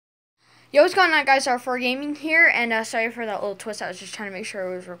Yo, what's going on, guys? R4Gaming here, and sorry for that little twist. I was just trying to make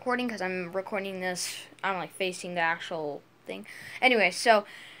sure it was recording because I'm recording this. I'm like facing the actual thing. Anyway, so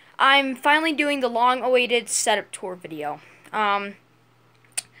I'm finally doing the long-awaited setup tour video. I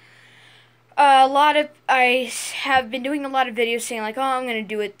have been doing a lot of videos saying like, oh, I'm gonna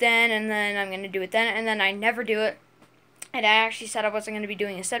do it then, and then I'm gonna do it then, and then I never do it. And I actually said I wasn't gonna be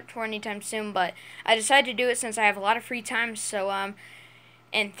doing a setup tour anytime soon, but I decided to do it since I have a lot of free time. So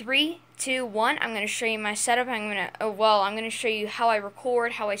in 3, 2, 1, I'm going to show you my setup. I'm going to show you how I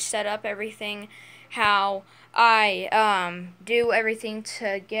record, how I set up everything, how I do everything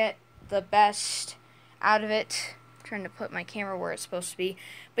to get the best out of it. I'm trying to put my camera where it's supposed to be.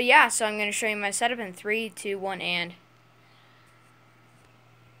 But yeah, so I'm going to show you my setup in 3, 2, 1, and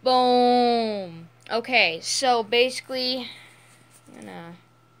boom. Okay, so basically, I'm going to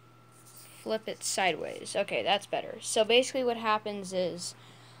flip it sideways. Okay, that's better. So basically what happens is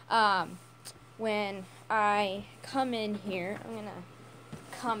when I come in here, I'm going to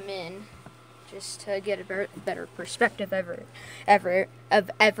come in just to get a better perspective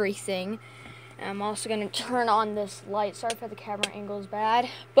of everything. I'm also going to turn on this light. Sorry for the camera angle is bad.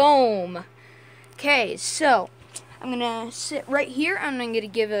 Boom. Okay, so I'm going to sit right here. I'm going to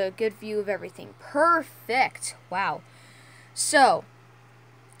give a good view of everything. Perfect. Wow. So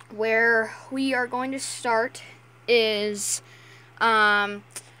where we are going to start is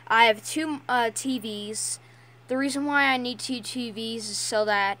I have two TVs. The reason why I need two TVs is so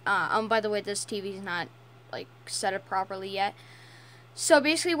that by the way, this TV is not like set up properly yet. So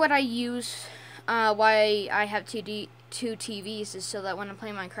basically what I use why I have two TVs is so that when I'm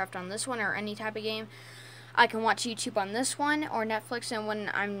playing Minecraft on this one or any type of game, I can watch YouTube on this one or Netflix,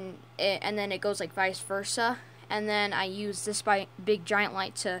 and then it goes like vice versa. And then I use this big giant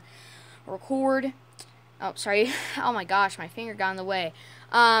light to record. Oh, sorry. Oh my gosh, my finger got in the way.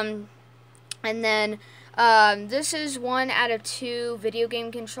 And then this is one out of 2 video game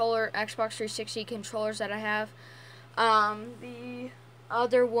Xbox 360 controllers that I have. The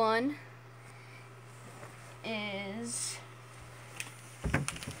other one is,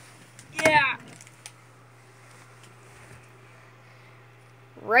 yeah,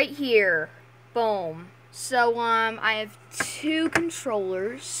 right here. Boom. So, I have 2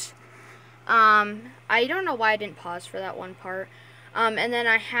 controllers. I don't know why I didn't pause for that one part. And then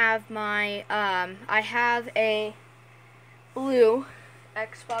I have my, I have a blue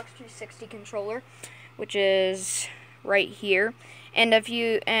Xbox 360 controller, which is right here. And if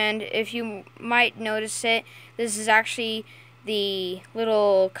you might notice it, this is actually the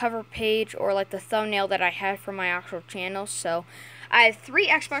little cover page or like the thumbnail that I had for my actual channel. So I have 3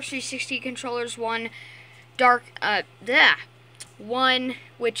 Xbox 360 controllers, one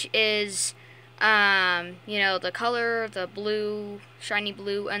which is you know, the color, the blue, shiny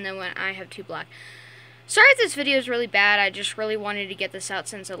blue, and then when I have 2 black. Sorry if this video is really bad. I just really wanted to get this out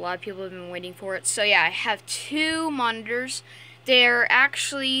since a lot of people have been waiting for it. So yeah, I have 2 monitors. They're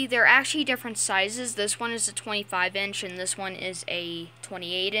actually different sizes. This one is a 25-inch and this one is a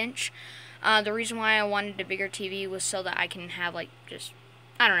 28-inch. The reason why I wanted a bigger TV was so that I can have like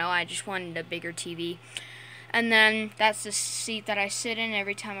I don't know, I just wanted a bigger TV. And then that's the seat that I sit in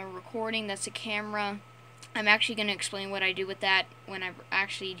every time I'm recording. That's a camera. I'm actually going to explain what I do with that when I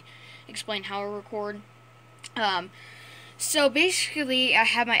actually explain how I record. So basically, I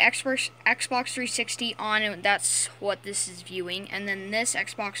have my Xbox 360 on, and that's what this is viewing. And then this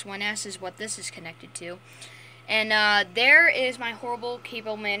Xbox One S is what this is connected to. And there is my horrible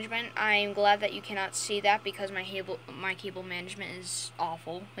cable management. I'm glad that you cannot see that because my cable management is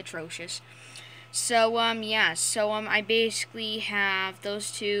awful, atrocious. So, yeah, so, I basically have those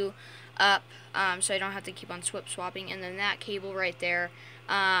 2 up, so I don't have to keep on swapping, and then that cable right there,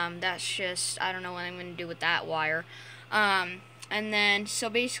 that's just, I don't know what I'm going to do with that wire. And then, so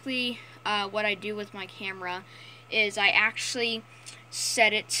basically, what I do with my camera is I actually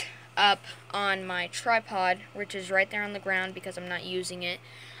set it up on my tripod, which is right there on the ground because I'm not using it.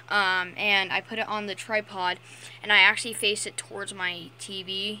 And I put it on the tripod, and I actually face it towards my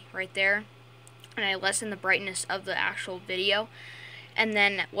TV right there. And I lessen the brightness of the actual video. And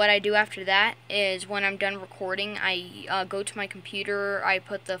then what I do after that is when I'm done recording, I go to my computer, I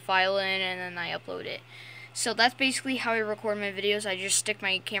put the file in, and then I upload it. So that's basically how I record my videos. I just stick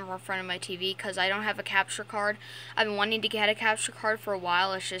my camera in front of my TV because I don't have a capture card. I've been wanting to get a capture card for a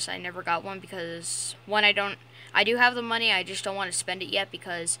while. It's just I never got one because, one, I do have the money, I just don't want to spend it yet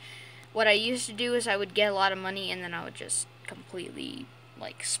because what I used to do is I would get a lot of money and then I would just completely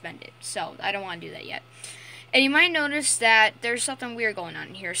like spend it. So I don't want to do that yet. And you might notice that there's something weird going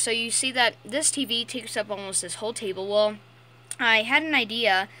on here. So you see that this TV takes up almost this whole table. Well, I had an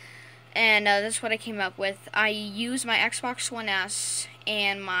idea and that's what I came up with. I used my Xbox One S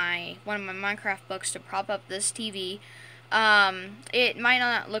and one of my Minecraft books to prop up this TV. It might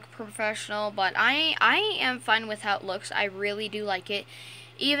not look professional, but I am fine with how it looks. I really do like it.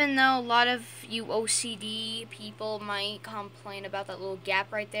 Even though a lot of you OCD people might complain about that little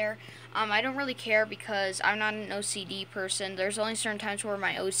gap right there, I don't really care because I'm not an OCD person. There's only certain times where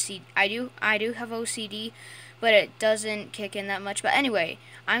my I do have OCD, but it doesn't kick in that much. But anyway,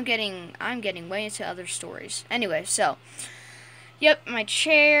 I'm getting way into other stories. Anyway, so yep, my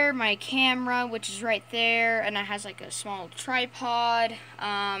chair, my camera, which is right there, and it has like a small tripod.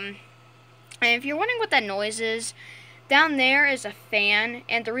 And if you're wondering what that noise is, down there is a fan,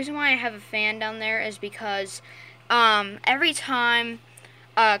 and the reason why I have a fan down there is because every time,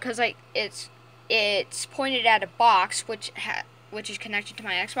 cause like it's pointed at a box which is connected to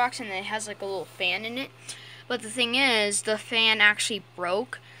my Xbox, and it has like a little fan in it. But the thing is, the fan actually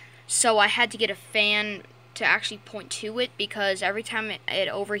broke, so I had to get a fan to actually point to it, because every time it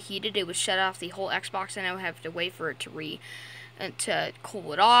overheated, it would shut off the whole Xbox, and I would have to wait for it to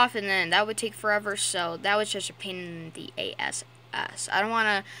cool it off, and then that would take forever. So that was just a pain in the ass. I don't want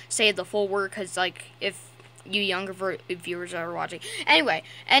to say the full word, because like if you younger viewers are watching. Anyway,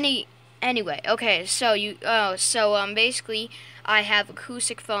 okay, so basically I have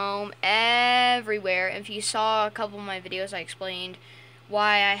acoustic foam everywhere. If you saw a couple of my videos, I explained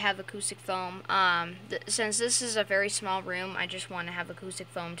why I have acoustic foam. Since this is a very small room, I just want to have acoustic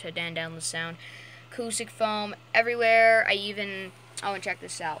foam to dampen down the sound. Acoustic foam everywhere. Oh, and check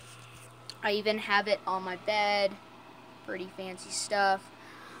this out. I even have it on my bed. Pretty fancy stuff.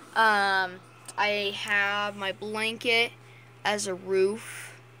 I have my blanket as a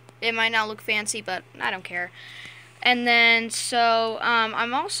roof. It might not look fancy, but I don't care. And then, so,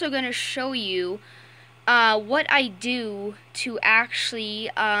 I'm also going to show you what I do to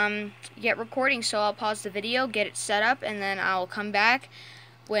actually get recording. So I'll pause the video, get it set up, and then I'll come back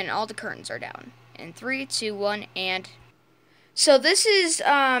when all the curtains are down. In 3, 2, 1, and... So this is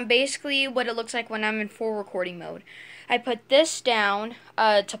basically what it looks like when I'm in full recording mode. I put this down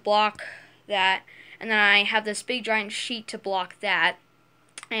to block that, and then I have this big giant sheet to block that.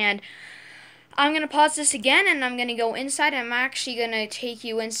 And I'm going to pause this again, and I'm going to go inside. I'm actually going to take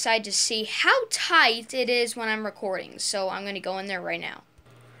you inside to see how tight it is when I'm recording. So I'm going to go in there right now.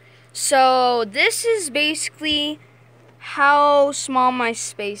 So this is basically how small my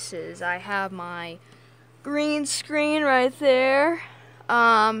space is. I have my green screen right there.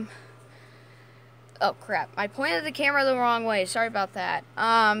 Oh crap, I pointed the camera the wrong way. Sorry about that.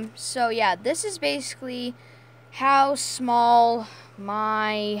 So yeah, this is basically how small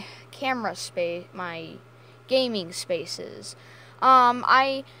my camera space, my gaming space is.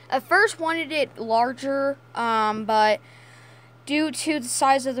 I at first wanted it larger, but due to the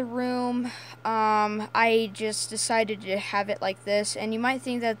size of the room, I just decided to have it like this. And you might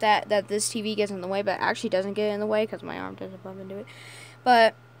think that this TV gets in the way, but it actually doesn't get in the way because my arm doesn't bump into it.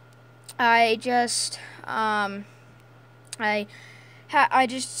 But I just I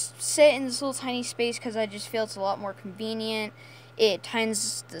just sit in this little tiny space because I just feel it's a lot more convenient. It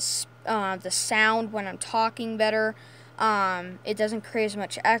tightens the sound when I'm talking better. It doesn't create as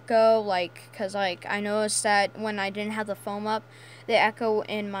much echo, because I noticed that when I didn't have the foam up, the echo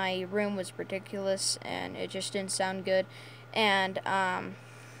in my room was ridiculous, and it just didn't sound good. And,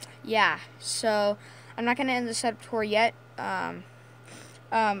 yeah, so I'm not going to end the setup tour yet. Oh,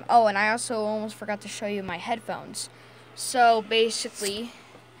 and I also almost forgot to show you my headphones. So, basically,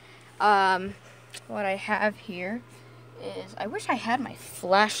 what I have here is, I wish I had my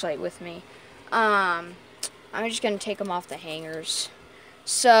flashlight with me. I'm just going to take them off the hangers.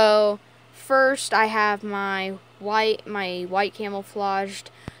 So, first I have my white camouflaged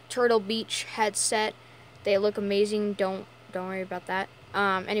Turtle Beach headset. They look amazing. Don't worry about that.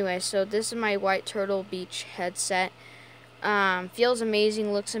 Anyway, so this is my white Turtle Beach headset. Feels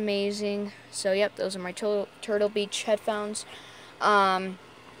amazing, looks amazing. So, yep, those are my Turtle Beach headphones.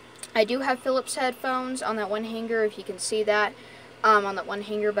 I do have Philips headphones on that one hanger, if you can see that. On that one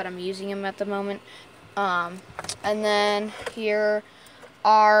hanger, but I'm using them at the moment. And then here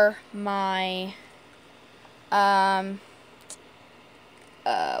are my, what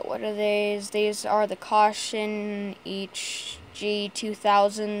are these? These are the Caution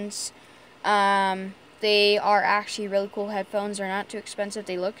HG2000s. They are actually really cool headphones. They're not too expensive.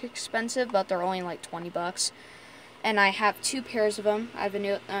 They look expensive, but they're only like 20 bucks. And I have 2 pairs of them. I have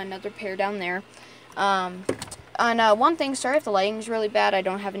another pair down there. And one thing, sorry if the lighting is really bad, I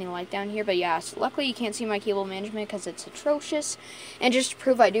don't have any light down here, but yeah, so luckily you can't see my cable management because it's atrocious. And just to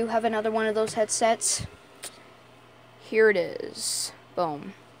prove I do have another one of those headsets, here it is.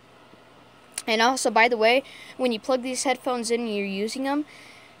 Boom. And also, by the way, when you plug these headphones in and you're using them,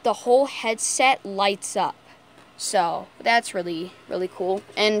 the whole headset lights up. So that's really, really cool.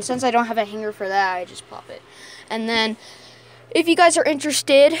 And since I don't have a hanger for that, I just pop it. And then, if you guys are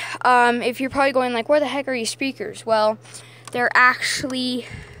interested, if you're probably going like, where the heck are your speakers? Well, they're actually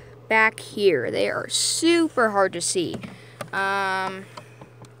back here. They are super hard to see.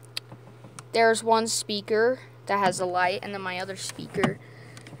 There's one speaker that has a light, and then my other speaker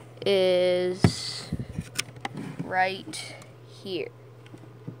is right here.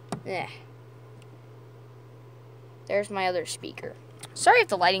 Yeah. There's my other speaker. Sorry if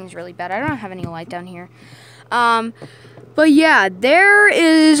the lighting's really bad. I don't have any light down here. But yeah, there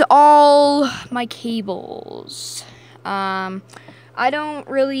is all my cables. I don't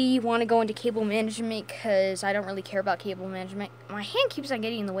really want to go into cable management because I don't really care about cable management. My hand keeps on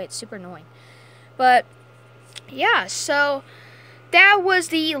getting in the way. It's super annoying. But yeah, so that was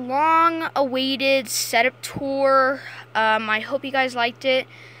the long-awaited setup tour. I hope you guys liked it.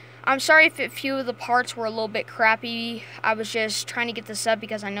 I'm sorry if a few of the parts were a little bit crappy. I was just trying to get this up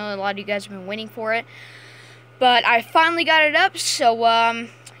because I know a lot of you guys have been waiting for it. But I finally got it up, so,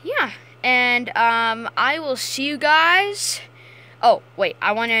 yeah. And, I will see you guys. Oh, wait,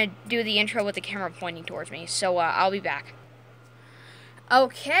 I want to do the intro with the camera pointing towards me, so, I'll be back.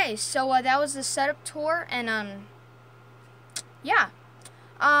 Okay, so, that was the setup tour, and, yeah.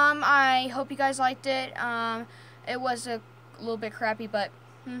 I hope you guys liked it. It was a little bit crappy, but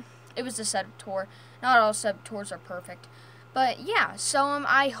it was the setup tour. Not all setup tours are perfect. But yeah, so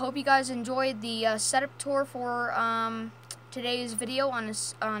I hope you guys enjoyed the setup tour for today's video on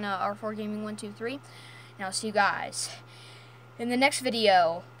R4 Gaming 123. And I'll see you guys in the next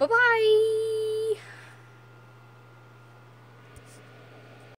video. Bye-bye!